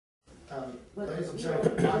Ladies and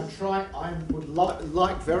gentlemen, I would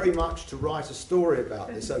like very much to write a story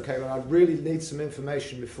about this, okay, but I really need some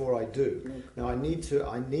information before I do. Now I need to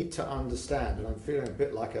understand, and I'm feeling a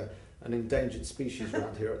bit like an endangered species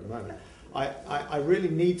around here at the moment. I really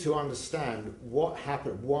need to understand what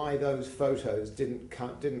happened, why those photos didn't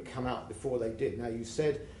come out before they did. Now you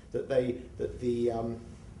said that the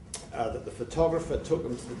photographer took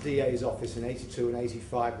them to the DA's office in 82 and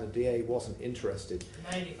 85, and the DA wasn't interested.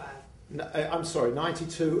 95. No, I'm sorry,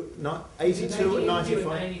 82 and 95?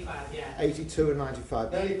 95, yeah. 82 and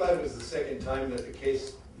 95. 95 was the second time that the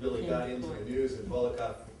case really got into the news, and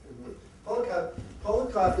Polikoff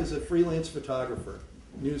is a freelance photographer,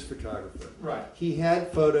 news photographer. Right. He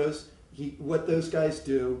had photos. What those guys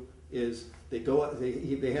do is they go,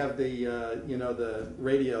 they have the the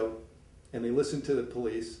radio, and they listen to the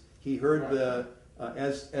police. He heard the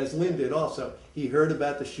as Lynn did also. He heard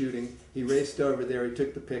about the shooting. He raced over there. He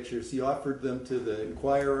took the pictures. He offered them to the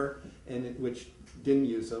Inquirer, which didn't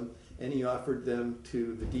use them, and he offered them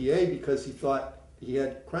to the DA because he thought he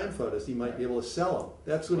had crime photos. He might be able to sell them.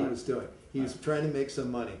 That's what he was doing. He was trying to make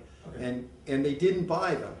some money, and they didn't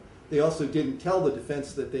buy them. They also didn't tell the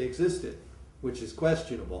defense that they existed, which is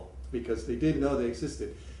questionable because they didn't know they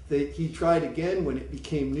existed. He tried again when it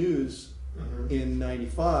became news in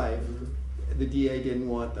 95. The DA didn't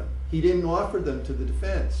want them. He didn't offer them to the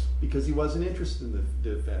defense because he wasn't interested in the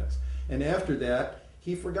defense. And after that,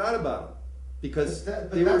 he forgot about them because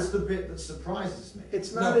that's the bit that surprises me.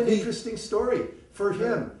 It's not an interesting story for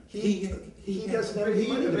him. He doesn't have any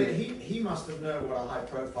money to make. He must have known what a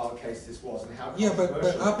high-profile case this was and how. Yeah, but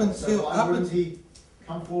up until he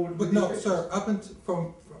come forward. But no, sir. Up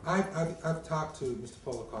until I've talked to Mr.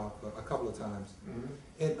 Polikoff a couple of times,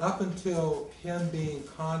 and up until him being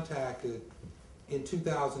contacted in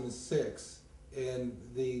 2006, and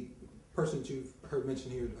the person that you've heard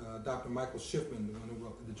mentioned here, Dr. Michael Schiffman, the one who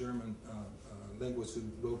wrote, the German linguist who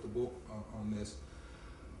wrote the book on this,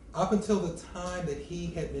 up until the time that he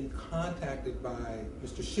had been contacted by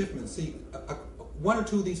Mr. Schiffman, see, one or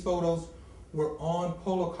two of these photos were on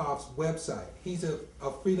Polikoff's website. He's a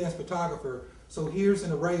freelance photographer, so here's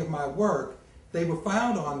an array of my work. They were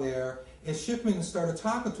found on there, and Schiffman started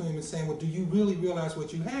talking to him and saying, well, do you really realize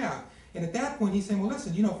what you have? And at that point, he's saying, well,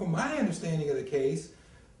 listen, from my understanding of the case,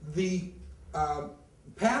 the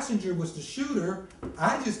passenger was the shooter.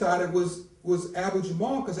 I just thought it was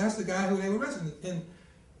Abu-Jamal because that's the guy who they were arresting.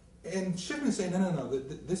 And Schiffman said, no,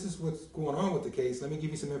 this is what's going on with the case. Let me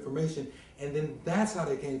give you some information. And then that's how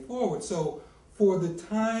they came forward. So for the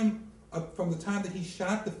time, from the time that he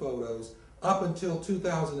shot the photos up until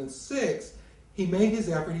 2006, he made his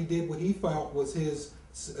effort. He did what he felt was his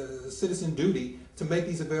citizen duty to make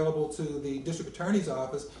these available to the district attorney's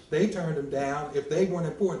office. They turned them down. If they weren't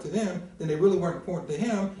important to them, then they really weren't important to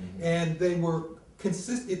him. And they were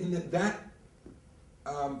consistent in that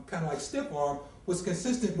kind of like stiff arm was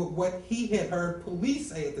consistent with what he had heard police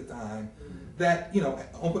say at the time, that,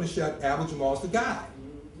 open and shut, Abu-Jamal's the guy.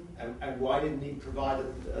 And why didn't he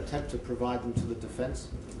attempt to provide them to the defense?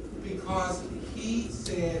 Because he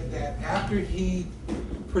said that after he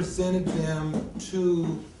presented them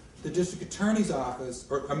to the district attorney's office,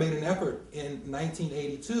 or made an effort in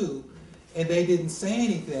 1982, and they didn't say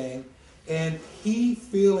anything, and he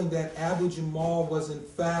feeling that Abu-Jamal was in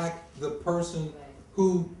fact the person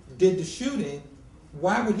who did the shooting,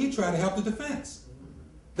 why would he try to help the defense?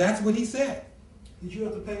 That's what he said. Did you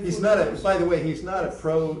have to pay for He's by the way, he's not a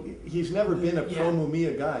pro, he's never been a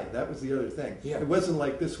pro-Mumia guy. That was the other thing. Yeah. It wasn't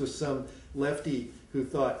like this was some lefty who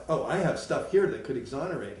thought, oh, I have stuff here that could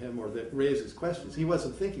exonerate him or that raises questions. He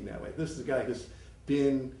wasn't thinking that way. This is a guy who's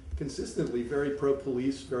been consistently very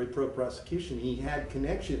pro-police, very pro-prosecution. He had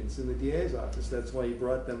connections in the DA's office. That's why he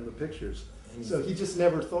brought them the pictures. So he just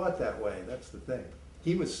never thought that way. That's the thing.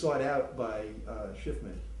 He was sought out by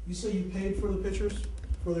Schiffman. You say you paid for the pictures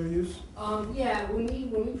for their use? Yeah, when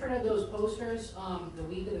we printed those posters, the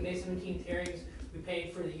week of the May 17th hearings, we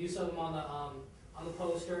paid for the use of them on the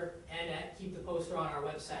poster and keep the poster on our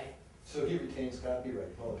website. So he retains copyright,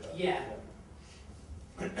 Yeah.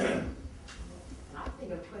 I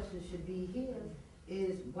think a question should be here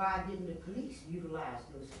is why didn't the police utilize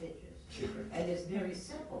those pictures? And it's very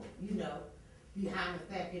simple, behind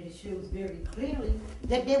the fact that it shows very clearly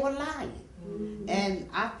that they were lying. And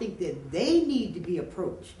I think that they need to be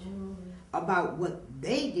approached about what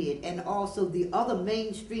they did, and also the other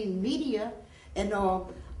mainstream media and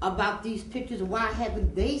all about these pictures. Why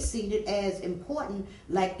haven't they seen it as important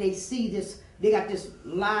like they see this? They got this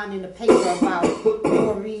line in the paper about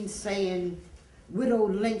Maureen saying widow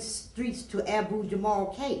links streets to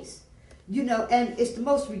Abu-Jamal case. And it's the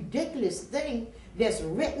most ridiculous thing that's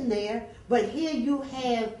written there, but here you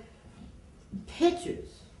have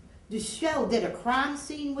pictures to show that a crime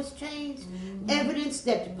scene was changed, evidence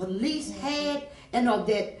that the police had, and all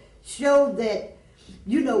that showed that,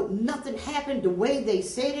 nothing happened the way they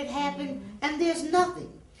said it happened, and there's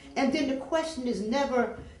nothing. And then the question is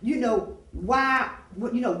never, why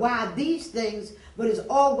these things, but it's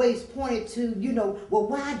always pointed to, well,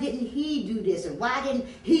 why didn't he do this, and why didn't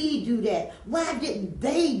he do that? Why didn't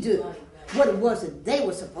they do what it was that they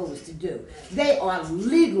were supposed to do? They are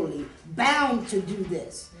legally bound to do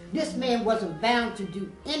this. This man wasn't bound to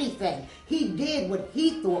do anything. He did what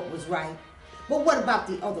he thought was right. But what about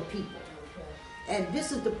the other people? And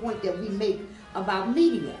this is the point that we make about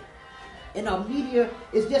media. And our media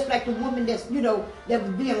is just like the woman that's, that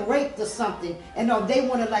was being raped or something. And they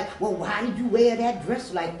want to well, why did you wear that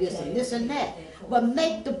dress like this and this and that? But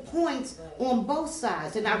make the points on both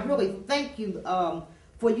sides. And I really thank you for,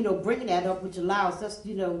 bringing that up, which allows us,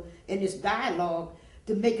 in this dialogue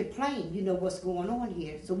to make it plain, what's going on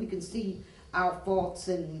here. So we can see our faults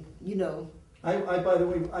and, I by the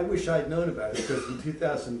way, I wish I'd known about it, because in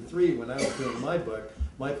 2003, when I was doing my book,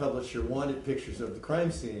 my publisher wanted pictures of the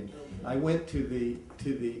crime scene. I went to the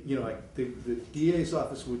the DA's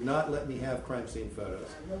office would not let me have crime scene photos,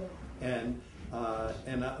 and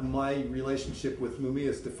my relationship with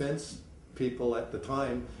Mumia's defense people at the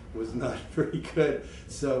time was not very good.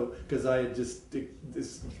 So, because I had just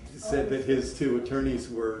said that his two attorneys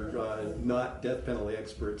were not death penalty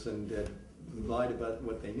experts and had lied about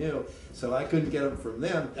what they knew, so I couldn't get them from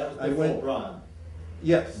them. That was before Ron.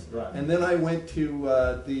 Yes, Right. And then I went to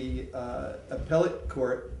the appellate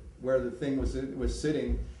court where the thing was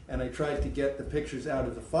sitting, and I tried to get the pictures out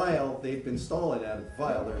of the file. They've been stolen out of the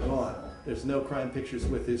file. They're gone. There's no crime pictures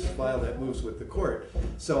with his file that moves with the court.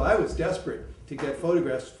 So I was desperate to get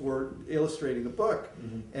photographs for illustrating the book,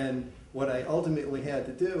 and what I ultimately had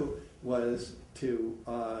to do was to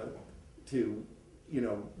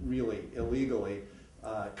really illegally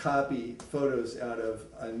copy photos out of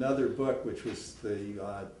another book, which was the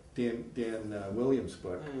Dan Williams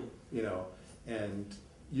book, and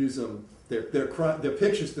use them. Their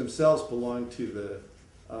pictures themselves belong to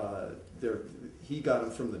he got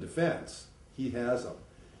them from the defense. He has them,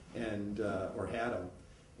 and or had them,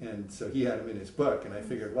 and so he had them in his book. And I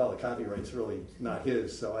figured, well, the copyright's really not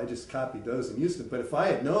his, so I just copied those and used them. But if I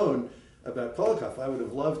had known about Polikoff, I would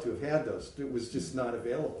have loved to have had those. It was just not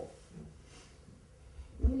available.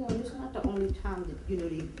 It's not the only time that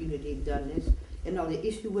they've done this. The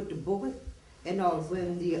issue with the bullet,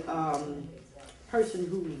 when the person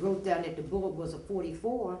who wrote down that the bullet was a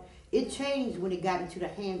 .44, it changed when it got into the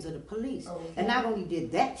hands of the police. And not only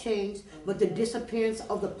did that change, but the disappearance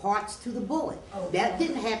of the parts to the bullet. That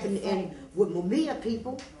didn't happen with Mumia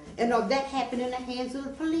people. And that happened in the hands of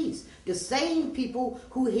the police. The same people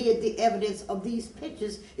who hid the evidence of these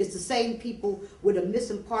pictures is the same people with a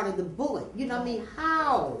missing part of the bullet.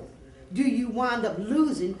 How do you wind up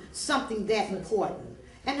losing something that important?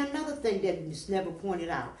 And another thing that is never pointed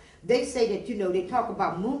out, they say that, they talk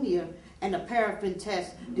about Mumia and the paraffin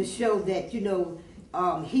test to show that,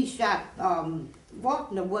 he shot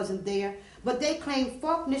Faulkner wasn't there. But they claim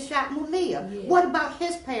Faulkner shot Mumia. Yeah. What about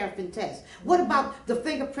his paraffin test? What about the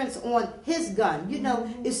fingerprints on his gun?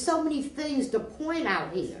 There's so many things to point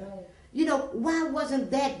out here. Why wasn't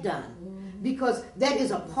that done? Because that is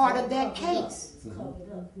a part of that case.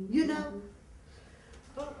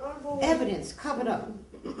 Evidence covered up.